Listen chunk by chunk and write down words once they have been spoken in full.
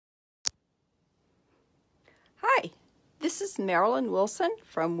Hi, this is Marilyn Wilson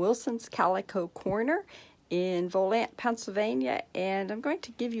from Wilson's Calico Corner in Volant, Pennsylvania, and I'm going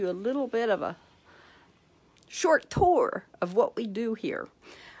to give you a little bit of a short tour of what we do here.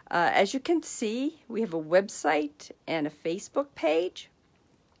 As you can see, we have a website and a Facebook page,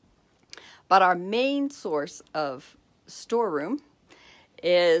 but our main source of storeroom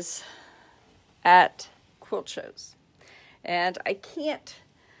is at quilt shows. And I can't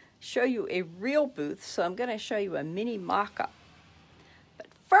show you a real booth, so I'm going to show you a mini mock-up. But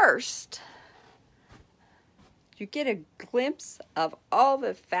first, you get a glimpse of all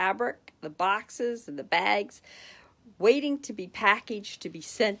the fabric, the boxes and the bags waiting to be packaged to be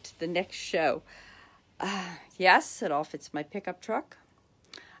sent to the next show. Yes, it all fits my pickup truck.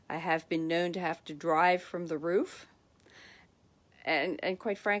 I have been known to have to drive from the roof. And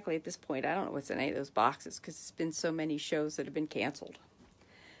quite frankly, at this point, I don't know what's in any of those boxes because it's been so many shows that have been canceled.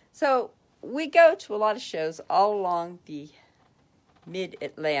 So we go to a lot of shows all along the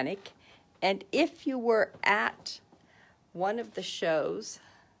mid-Atlantic, and if you were at one of the shows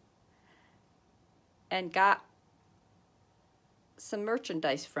and got some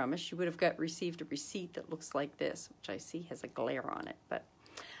merchandise from us, you would have received a receipt that looks like this, which I see has a glare on it, but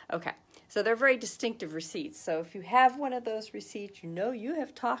okay. So they're very distinctive receipts. So if you have one of those receipts, you know you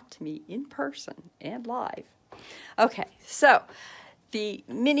have talked to me in person and live. Okay, so the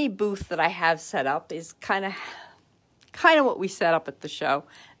mini booth that I have set up is kind of what we set up at the show.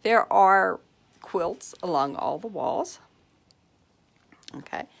 There are quilts along all the walls.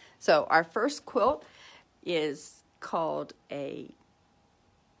 Okay, so our first quilt is called a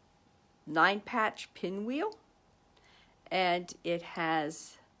 9-patch pinwheel, and it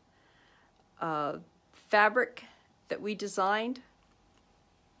has fabric that we designed,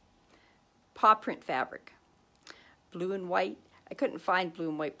 paw print fabric, blue and white. I couldn't find blue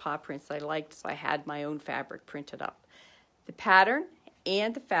and white paw prints I liked, so I had my own fabric printed up. The pattern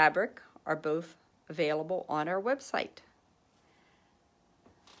and the fabric are both available on our website.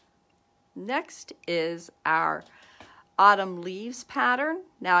 Next is our autumn leaves pattern.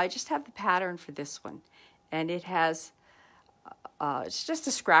 Now I just have the pattern for this one, and it has, it's just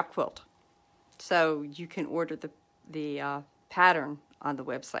a scrap quilt. So you can order the pattern on the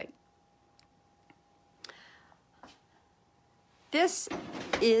website. This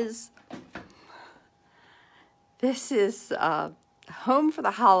is Home for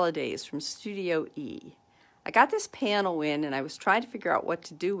the Holidays from Studio E. I got this panel in and I was trying to figure out what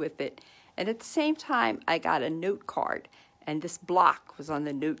to do with it. And at the same time, I got a note card, and this block was on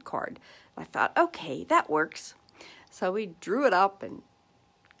the note card. I thought, okay, that works. So we drew it up and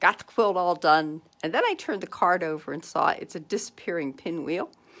got the quilt all done. And then I turned the card over and saw it's a disappearing pinwheel.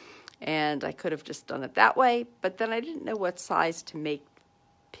 And I could have just done it that way, but then I didn't know what size to make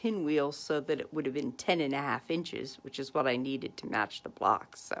pinwheels so that it would have been 10.5 inches, which is what I needed to match the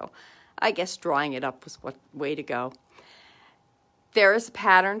block. So I guess drawing it up was what way to go. There is a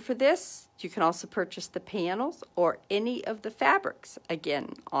pattern for this. You can also purchase the panels or any of the fabrics,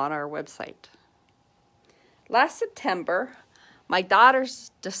 again, on our website. Last September, my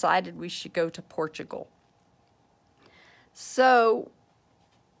daughters decided we should go to Portugal. So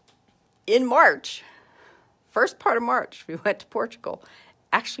in March, first part of March, we went to Portugal.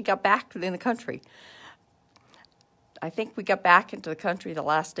 Actually got back in the country. I think we got back into the country the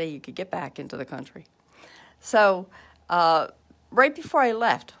last day you could get back into the country. So right before I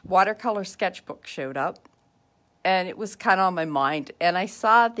left, watercolor sketchbook showed up, and it was kind of on my mind. And I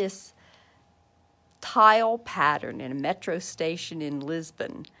saw this tile pattern in a metro station in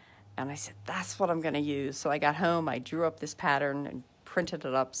Lisbon, and I said, that's what I'm going to use. So I got home, I drew up this pattern and printed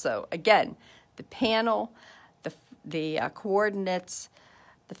it up. So again, the panel, the coordinates,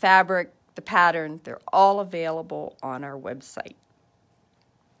 the fabric, the pattern, they're all available on our website.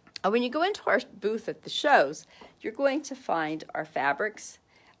 When you go into our booth at the shows, you're going to find our fabrics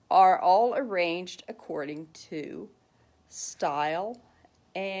are all arranged according to style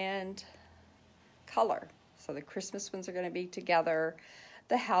and color. So the Christmas ones are going to be together,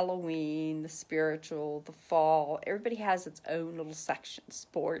 the Halloween, the spiritual, the fall. Everybody has its own little section.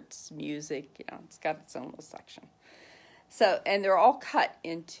 Sports, music, it's got its own little section. So, and they're all cut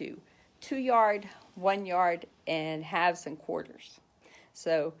into 2-yard, 1-yard, and halves and quarters.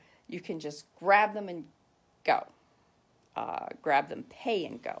 So you can just grab them and go. Grab them, pay,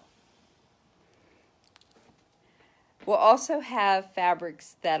 and go. We'll also have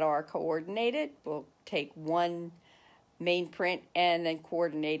fabrics that are coordinated. We'll take one main print and then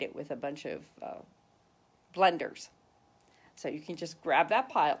coordinate it with a bunch of blenders. So you can just grab that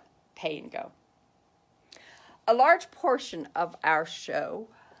pile, pay, and go. A large portion of our show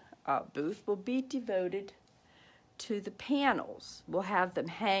booth will be devoted to the panels. We'll have them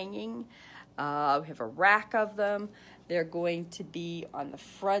hanging. We have a rack of them. They're going to be on the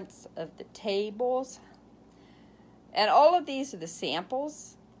fronts of the tables. And all of these are the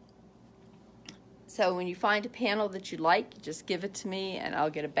samples. So when you find a panel that you like, just give it to me and I'll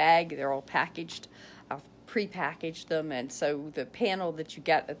get a bag. They're all packaged. I'll pre-package them, and so the panel that you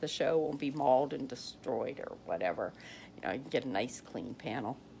get at the show won't be mauled and destroyed or whatever. You know, you can get a nice clean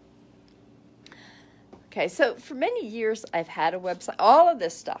panel. Okay, so for many years I've had a website. All of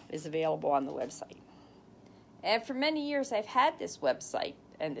this stuff is available on the website. And for many years I've had this website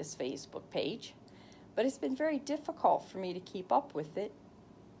and this Facebook page, but it's been very difficult for me to keep up with it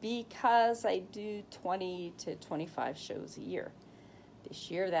because I do 20 to 25 shows a year.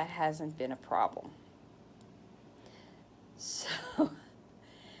 This year that hasn't been a problem. So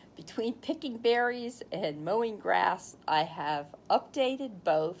between picking berries and mowing grass, I have updated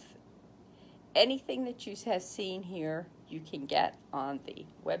both. Anything that you have seen here, you can get on the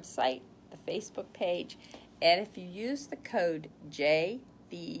website, the Facebook page, and if you use the code JV10,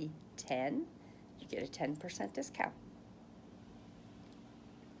 you get a 10% discount.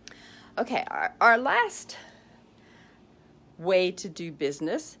 Okay, our last way to do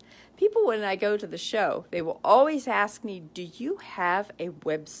business, people, when I go to the show, they will always ask me, do you have a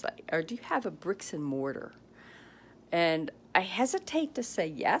website or do you have a bricks and mortar? And I hesitate to say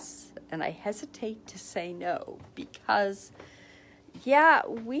yes, and I hesitate to say no, because, yeah,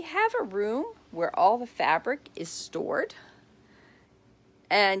 we have a room where all the fabric is stored,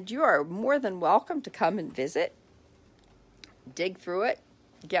 and you are more than welcome to come and visit, dig through it,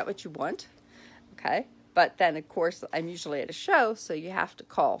 get what you want, okay? But then, of course, I'm usually at a show, so you have to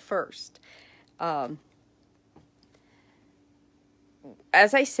call first.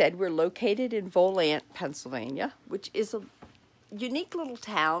 As I said, we're located in Volant, Pennsylvania, which is a unique little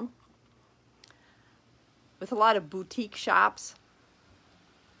town with a lot of boutique shops.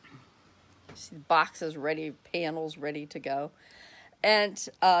 You see the boxes ready, panels ready to go. And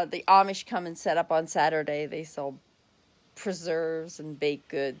the Amish come and set up on Saturday. They sell preserves and baked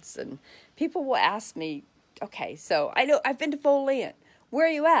goods. And people will ask me, okay, so I know I've been to Volant. Where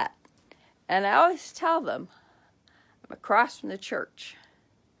are you at? And I always tell them, I'm across from the church.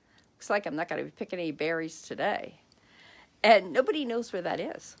 Looks like I'm not going to be picking any berries today. And nobody knows where that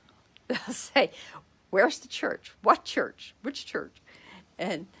is. They'll say, where's the church? What church? Which church?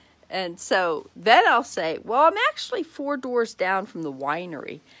 And so then I'll say, well, I'm actually 4 doors down from the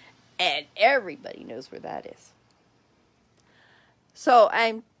winery. And everybody knows where that is. So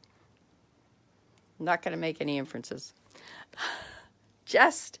I'm not going to make any inferences.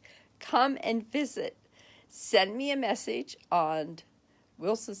 Just come and visit. Send me a message on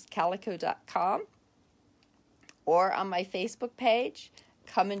wilsonscalico.com or on my Facebook page.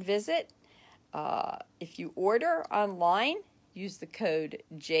 Come and visit. If you order online, use the code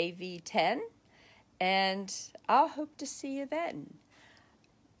JV10, and I'll hope to see you then.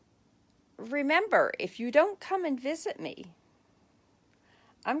 Remember, if you don't come and visit me,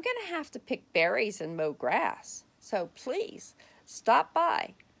 I'm going to have to pick berries and mow grass. So please, stop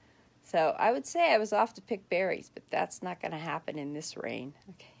by. So I would say I was off to pick berries, but that's not going to happen in this rain.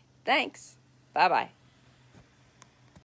 Okay, thanks. Bye-bye.